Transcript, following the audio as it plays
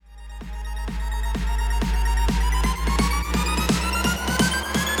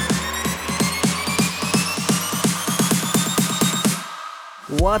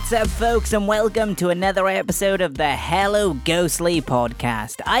What's up, folks, and welcome to another episode of the Hello Ghostly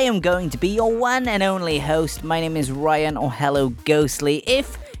podcast. I am going to be your one and only host. My name is Ryan, or Hello Ghostly,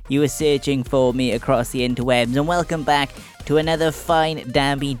 if you were searching for me across the interwebs, and welcome back to another fine,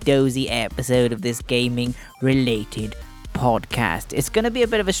 damby, dozy episode of this gaming-related podcast. It's going to be a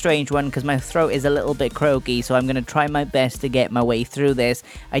bit of a strange one because my throat is a little bit croaky, so I'm going to try my best to get my way through this.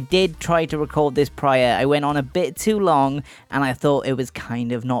 I did try to record this prior. I went on a bit too long and I thought it was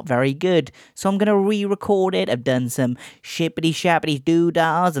kind of not very good, so I'm going to re-record it. I've done some shippity-shappity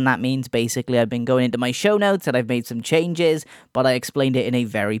doo-dahs, and that means basically I've been going into my show notes and I've made some changes, but I explained it in a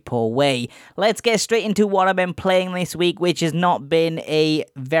very poor way. Let's get straight into what I've been playing this week, which has not been a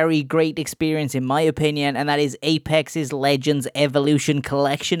very great experience in my opinion, and that is Apex's Legends Evolution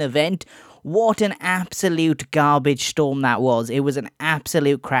Collection event. What an absolute garbage storm that was. It was an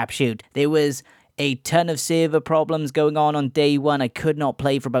absolute crapshoot. There was a ton of server problems going on day one. I could not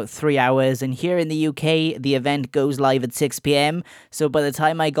play for about 3 hours, and here in the UK, the event goes live at 6 p.m, so by the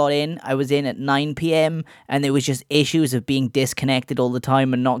time I got in, I was in at 9 p.m, and there was just issues of being disconnected all the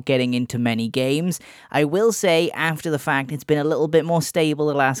time and not getting into many games. I will say, after the fact, it's been a little bit more stable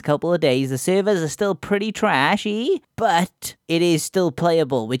the last couple of days. The servers are still pretty trashy, but it is still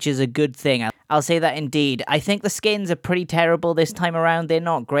playable, which is a good thing. I'll say that indeed. I think the skins are pretty terrible this time around. They're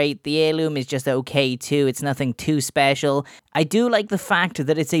not great. The heirloom is just okay too. It's nothing too special. I do like the fact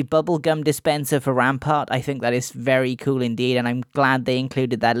that it's a bubblegum dispenser for Rampart. I think that is very cool indeed, and I'm glad they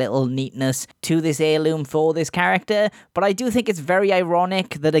included that little neatness to this heirloom for this character. But I do think it's very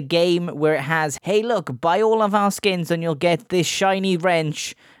ironic that a game where it has, hey look, buy all of our skins and you'll get this shiny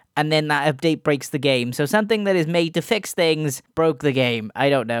wrench, and then that update breaks the game. So something that is made to fix things broke the game. I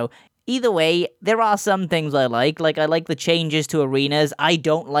don't know. Either way, there are some things I like I like the changes to arenas. I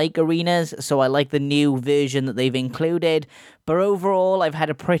don't like arenas, so I like the new version that they've included. But overall, I've had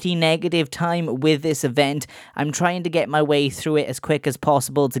a pretty negative time with this event. I'm trying to get my way through it as quick as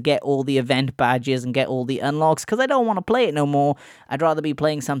possible to get all the event badges and get all the unlocks, because I don't want to play it no more. I'd rather be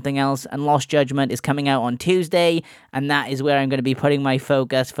playing something else, and Lost Judgment is coming out on Tuesday, and that is where I'm going to be putting my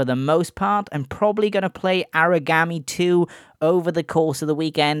focus for the most part. I'm probably going to play Aragami 2 over the course of the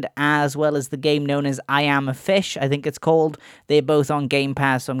weekend, as well as the game known as I Am a Fish, I think it's called. They're both on Game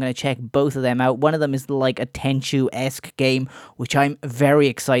Pass, so I'm going to check both of them out. One of them is like a Tenchu-esque game, which I'm very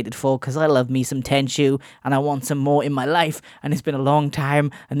excited for, because I love me some Tenchu, and I want some more in my life, and it's been a long time,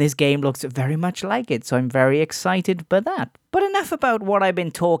 and this game looks very much like it, so I'm very excited by that. But enough about what I've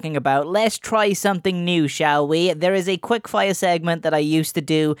been talking about. Let's try something new, shall we? There is a quickfire segment that I used to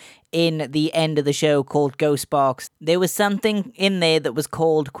do in the end of the show called Ghostbox. There was something in there that was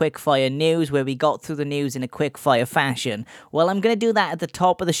called Quickfire News, where we got through the news in a quickfire fashion. Well, I'm going to do that at the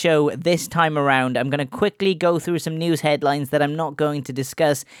top of the show this time around. I'm going to quickly go through some news headlines that I'm not going to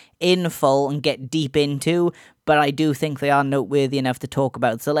discuss in full and get deep into, but I do think they are noteworthy enough to talk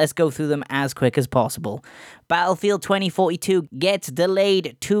about, so let's go through them as quick as possible. Battlefield 2042 gets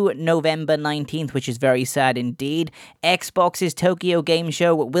delayed to November 19th, which is very sad indeed. Xbox's Tokyo Game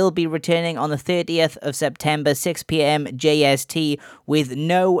Show will be returning on the 30th of September, 6 p.m. JST, with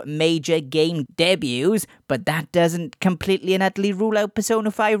no major game debuts, but that doesn't completely and utterly rule out Persona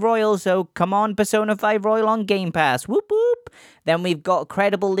 5 Royal, so come on, Persona 5 Royal on Game Pass, whoop whoop! Then we've got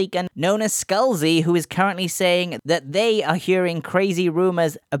credible leaker known as Skullsy, who is currently saying that they are hearing crazy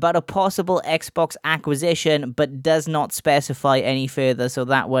rumors about a possible Xbox acquisition, but does not specify any further, so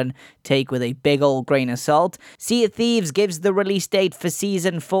that one take with a big old grain of salt. Sea of Thieves gives the release date for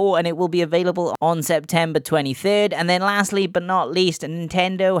Season 4, and it will be available on September 23rd. And then lastly but not least,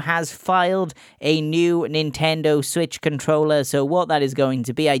 Nintendo has filed a new Nintendo Switch controller, so what that is going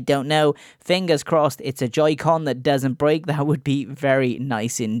to be, I don't know. Fingers crossed it's a Joy-Con that doesn't break. That would be very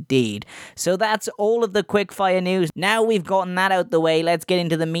nice indeed. So that's all of the quickfire news. Now we've gotten that out the way, let's get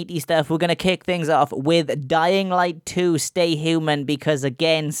into the meaty stuff. We're going to kick things off with Dying Light 2 Stay Human, because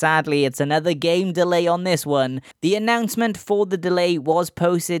again, sadly, it's another game delay on this one. The announcement for the delay was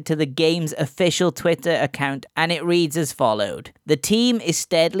posted to the game's official Twitter account, and it reads as followed. The team is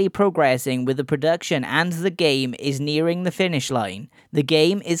steadily progressing with the production, and the game is nearing the finish line. The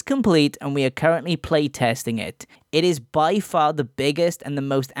game is complete, and we are currently playtesting it. It is by far the biggest and the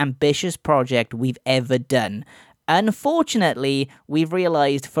most ambitious project we've ever done. Unfortunately, we've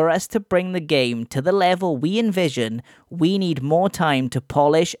realized for us to bring the game to the level we envision, we need more time to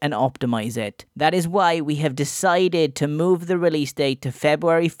polish and optimize it. That is why we have decided to move the release date to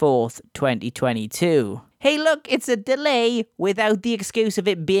February 4th, 2022. hey look, it's a delay without the excuse of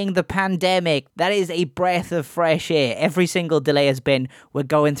it being the pandemic. That is a breath of fresh air. Every single delay has been, we're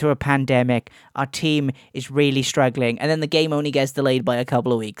going through a pandemic, our team is really struggling, and then the game only gets delayed by a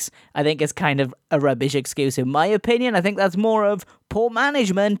couple of weeks. I think it's kind of a rubbish excuse in my opinion. I think that's more of poor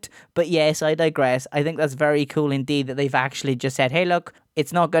management, but yes, I digress. I think that's very cool indeed that they've actually just said, hey look,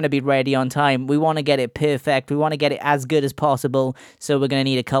 it's not going to be ready on time. We want to get it perfect. We want to get it as good as possible. So we're going to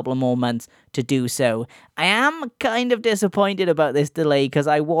need a couple of more months to do so. I am kind of disappointed about this delay because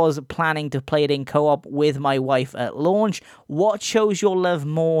I was planning to play it in co-op with my wife at launch. What shows your love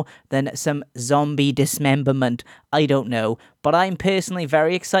more than some zombie dismemberment? I don't know. But I'm personally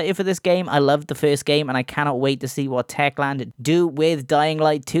very excited for this game. I loved the first game and I cannot wait to see what Techland do with Dying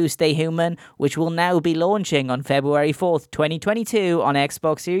Light 2 Stay Human, which will now be launching on February 4th, 2022 on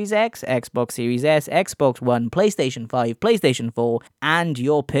Xbox Series X, Xbox Series S, Xbox One, PlayStation 5, PlayStation 4, and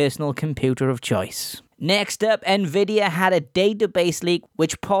your personal computer of choice. Next up, Nvidia had a database leak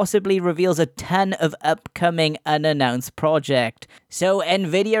which possibly reveals a ton of upcoming unannounced project. So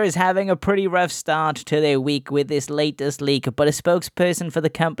Nvidia is having a pretty rough start to their week with this latest leak, but a spokesperson for the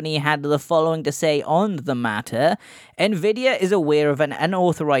company had the following to say on the matter. Nvidia is aware of an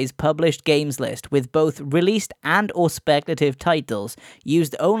unauthorized published games list with both released and or speculative titles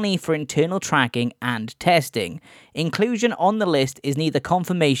used only for internal tracking and testing. Inclusion on the list is neither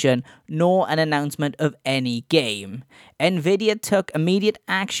confirmation nor an announcement of any game. Nvidia took immediate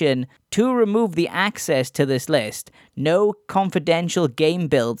action to remove the access to this list. No confidential game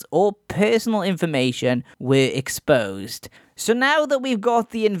builds or personal information were exposed. So now that we've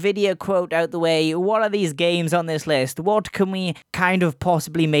got the Nvidia quote out the way, what are these games on this list? What can we kind of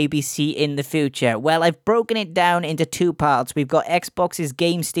possibly maybe see in the future? Well, I've broken it down into two parts. We've got Xbox's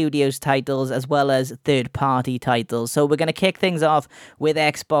Game Studios titles as well as third-party titles. So we're going to kick things off with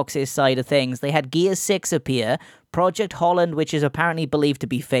Xbox's side of things. They had Gears 6 appear, Project Holland, which is apparently believed to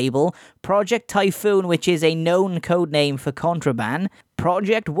be Fable, Project Typhoon, which is a known codename for Contraband,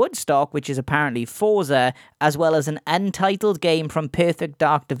 Project Woodstock, which is apparently Forza, as well as an untitled game from Perfect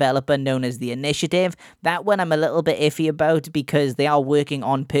Dark developer known as The Initiative. That one I'm a little bit iffy about because they are working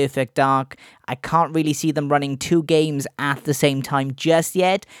on Perfect Dark. I can't really see them running two games at the same time just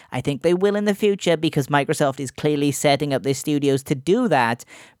yet. I think they will in the future because Microsoft is clearly setting up their studios to do that,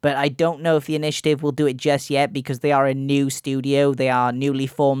 but I don't know if The Initiative will do it just yet because they are a new studio. They are newly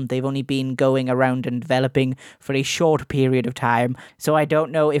formed. They've only been going around and developing for a short period of time. So I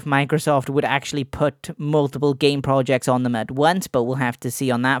don't know if Microsoft would actually put multiple game projects on them at once, but we'll have to see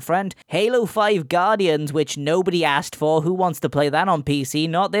on that front. Halo 5 Guardians, which nobody asked for. Who wants to play that on PC?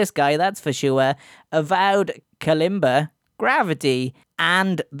 Not this guy, that's for sure. Avowed Kalimba, Gravity,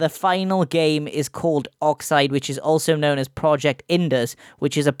 and the final game is called Oxide, which is also known as Project Indus,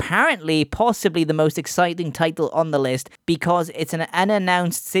 which is apparently possibly the most exciting title on the list because it's an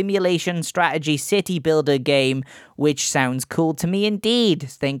unannounced simulation strategy city builder game, which sounds cool to me indeed.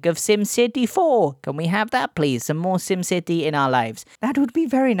 Think of SimCity 4. Can we have that, please? Some more SimCity in our lives. That would be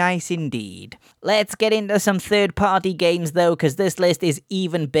very nice indeed. Let's get into some third-party games, though, because this list is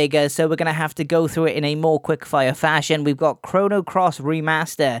even bigger, so we're going to have to go through it in a more quick-fire fashion. We've got Chrono Cross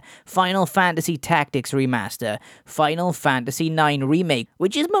Remaster, Final Fantasy Tactics Remaster, Final Fantasy IX Remake,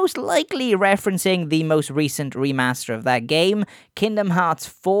 which is most likely referencing the most recent remaster of that game, Kingdom Hearts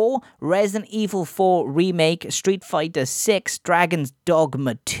 4, Resident Evil 4 Remake, Street Fighter 6, Dragon's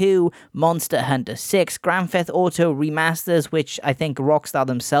Dogma 2, Monster Hunter 6, Grand Theft Auto Remasters, which I think Rockstar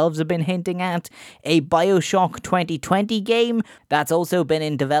themselves have been hinting at, a BioShock 2020 game that's also been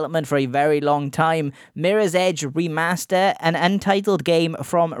in development for a very long time, Mirror's Edge Remaster, an untitled game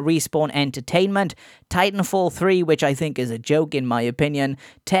from Respawn Entertainment, Titanfall 3, which I think is a joke in my opinion,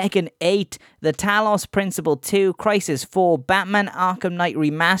 Tekken 8, The Talos Principle 2, Crysis 4, Batman Arkham Knight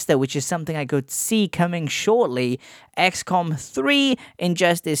Remaster, which is something I could see coming shortly, XCOM 3,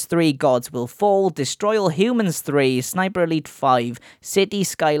 Injustice 3, Gods Will Fall, Destroy All Humans 3, Sniper Elite 5, City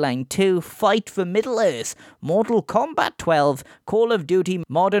Skyline 2, Fight for Middle-earth, Mortal Kombat 12, Call of Duty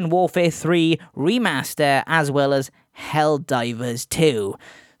Modern Warfare 3 Remaster, as well as Helldivers 2.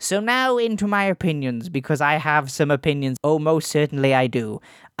 So now into my opinions, because I have some opinions. Oh, most certainly I do.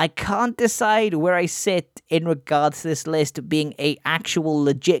 I can't decide where I sit in regards to this list being a actual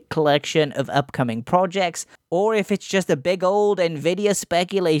legit collection of upcoming projects, or if it's just a big old Nvidia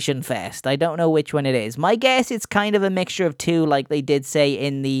speculation fest. I don't know which one it is. My guess it's kind of a mixture of two, like they did say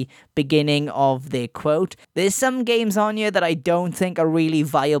in the beginning of their quote. There's some games on here that I don't think are really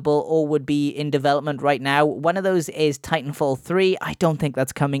viable or would be in development right now. One of those is Titanfall 3. I don't think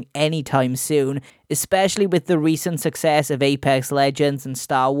that's coming anytime soon, especially with the recent success of Apex Legends and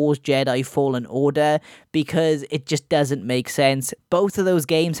Star Wars Jedi Fallen Order, because it just doesn't make sense. Both of those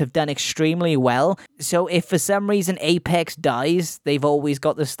games have done extremely well, so if for some reason Apex dies, they've always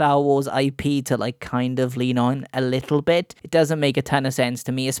got the Star Wars IP to like kind of lean on a little bit. It doesn't make a ton of sense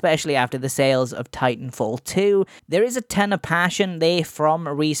to me, especially after the sales of Titanfall 2. There is a ton of passion there from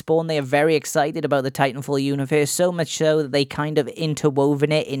Respawn. They are very excited about the Titanfall universe, so much so that they kind of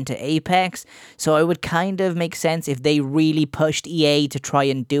interwoven it into Apex, so it would kind of make sense if they really pushed EA to try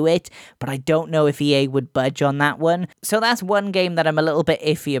and do it, but I don't know if EA would budge on that one. So that's one game that I'm a little bit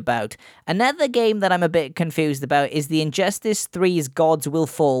iffy about. Another game that I'm a bit confused about is the Injustice 3's Gods Will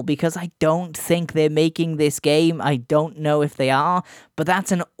Fall, because I don't think they're making this game. I don't know if they are, but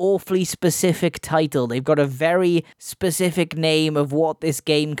that's an awfully specific title. They've got a very specific name of what this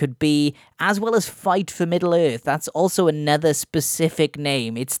game could be, as well as Fight for Middle-earth. That's also another specific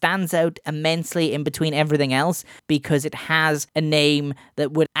name. It stands out immensely in between everything else because it has a name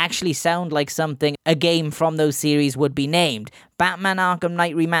that would actually sound like something a game from those series would be named. Batman Arkham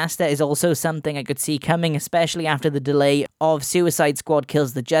Knight Remaster is also something I could see coming, especially after the delay of Suicide Squad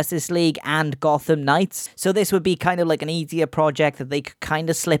Kills the Justice League and Gotham Knights. So this would be kind of like an easier project that they could kind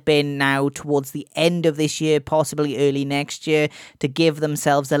of slip in now towards the end of this year, possibly early next year, to give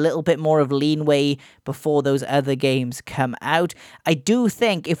themselves a little bit more of leeway before those other games come out. I do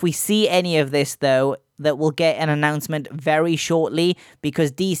think if we see any of this, though, that we'll get an announcement very shortly,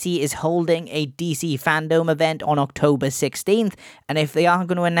 because DC is holding a DC Fandom event on October 16th, and if they are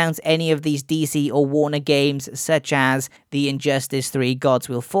going to announce any of these DC or Warner games, such as the Injustice 3 Gods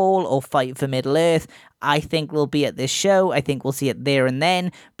Will Fall or Fight for Middle-earth, I think we'll be at this show. I think we'll see it there and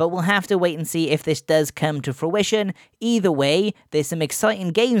then, but we'll have to wait and see if this does come to fruition. Either way, there's some exciting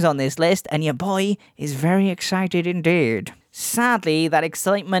games on this list, and your boy is very excited indeed. Sadly, that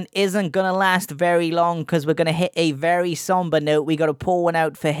excitement isn't going to last very long, because we're going to hit a very somber note. We got to pour one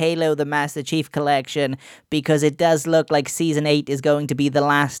out for Halo the Master Chief Collection, because it does look like Season 8 is going to be the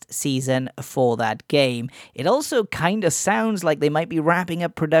last season for that game. It also kind of sounds like they might be wrapping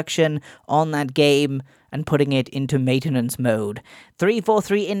up production on that game and putting it into maintenance mode.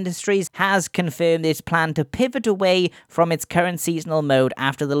 343 Industries has confirmed its plan to pivot away from its current seasonal mode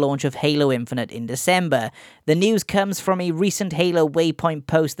after the launch of Halo Infinite in December. The news comes from a recent Halo Waypoint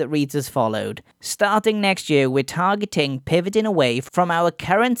post that reads as followed. Starting next year, we're targeting pivoting away from our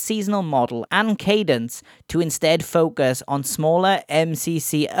current seasonal model and cadence to instead focus on smaller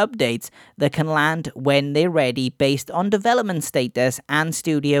MCC updates that can land when they're ready based on development status and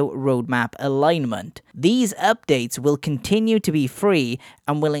studio roadmap alignment. These updates will continue to be free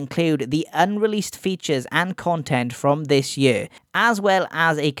and will include the unreleased features and content from this year, as well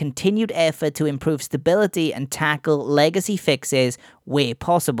as a continued effort to improve stability and tackle legacy fixes where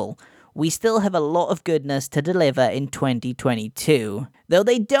possible. We still have a lot of goodness to deliver in 2022. Though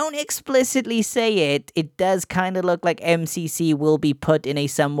they don't explicitly say it, it does kind of look like MCC will be put in a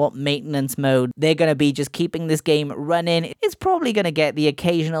somewhat maintenance mode. They're going to be just keeping this game running. It's probably going to get the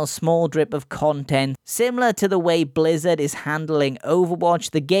occasional small drip of content. Similar to the way Blizzard is handling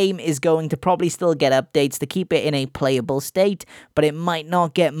Overwatch, the game is going to probably still get updates to keep it in a playable state, but it might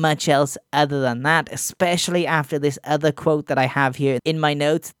not get much else other than that, especially after this other quote that I have here in my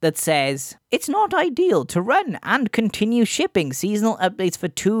notes that says, "It's not ideal to run and continue shipping seasonal updates for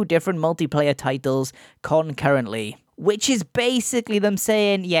two different multiplayer titles concurrently." Which is basically them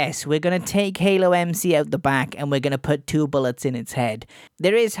saying, yes, we're going to take Halo MC out the back and we're going to put two bullets in its head.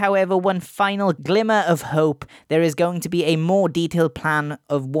 There is, however, one final glimmer of hope. There is going to be a more detailed plan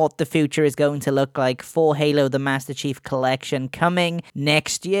of what the future is going to look like for Halo the Master Chief Collection coming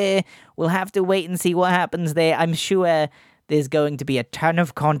next year. We'll have to wait and see what happens there. I'm sure there's going to be a ton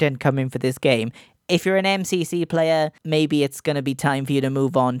of content coming for this game. If you're an MCC player, maybe it's going to be time for you to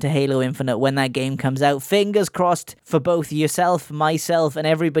move on to Halo Infinite when that game comes out. Fingers crossed for both yourself, myself, and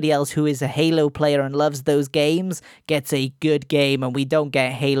everybody else who is a Halo player and loves those games, gets a good game and we don't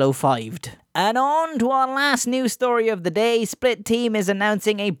get Halo 5'd. And on to our last news story of the day. Split Team is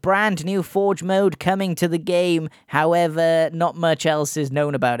announcing a brand new Forge mode coming to the game. However, not much else is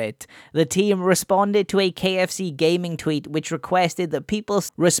known about it. The team responded to a KFC Gaming tweet which requested that people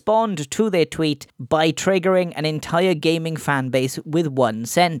respond to their tweet by triggering an entire gaming fanbase with one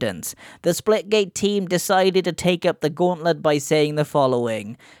sentence. The Splitgate team decided to take up the gauntlet by saying the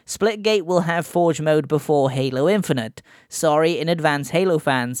following: Splitgate will have Forge mode before Halo Infinite. Sorry in advance, Halo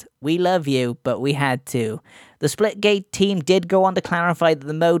fans. We love you, but we had to. The Splitgate team did go on to clarify that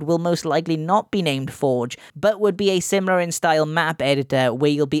the mode will most likely not be named Forge, but would be a similar in style map editor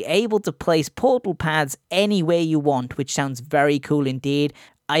where you'll be able to place portal paths anywhere you want, which sounds very cool indeed.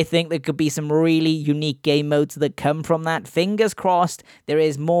 I think there could be some really unique game modes that come from that. Fingers crossed, there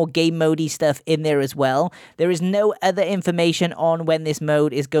is more game modey stuff in there as well. There is no other information on when this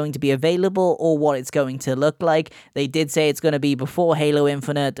mode is going to be available or what it's going to look like. They did say it's going to be before Halo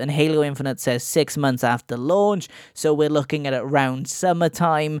Infinite, and Halo Infinite says 6 months after launch, so we're looking at around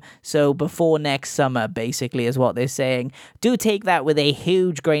summertime, so before next summer, basically, is what they're saying. Do take that with a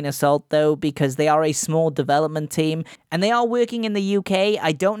huge grain of salt, though, because they are a small development team, and they are working in the UK.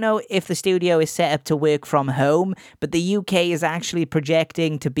 I don't know if the studio is set up to work from home, but the UK is actually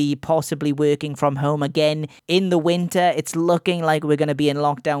projecting to be possibly working from home again in the winter. It's looking like we're going to be in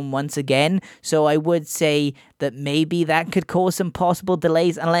lockdown once again, so I would say that maybe that could cause some possible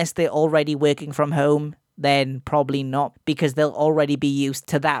delays unless they're already working from home. Then probably not, because they'll already be used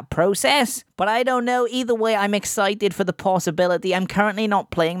to that process. But I don't know. Either way, I'm excited for the possibility. I'm currently not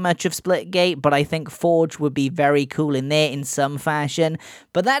playing much of Splitgate, but I think Forge would be very cool in there in some fashion.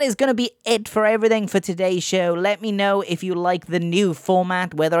 But that is going to be it for everything for today's show. Let me know if you like the new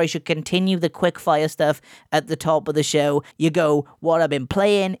format, whether I should continue the quickfire stuff at the top of the show. You go, what I've been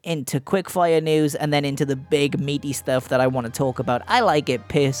playing, into quickfire news, and then into the big meaty stuff that I want to talk about. I like it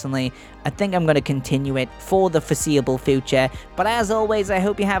personally. I think I'm going to continue it for the foreseeable future. But as always, I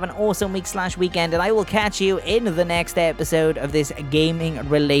hope you have an awesome week/weekend, and I will catch you in the next episode of this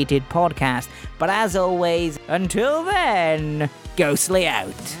gaming-related podcast. But as always, until then, Ghostly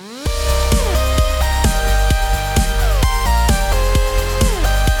out.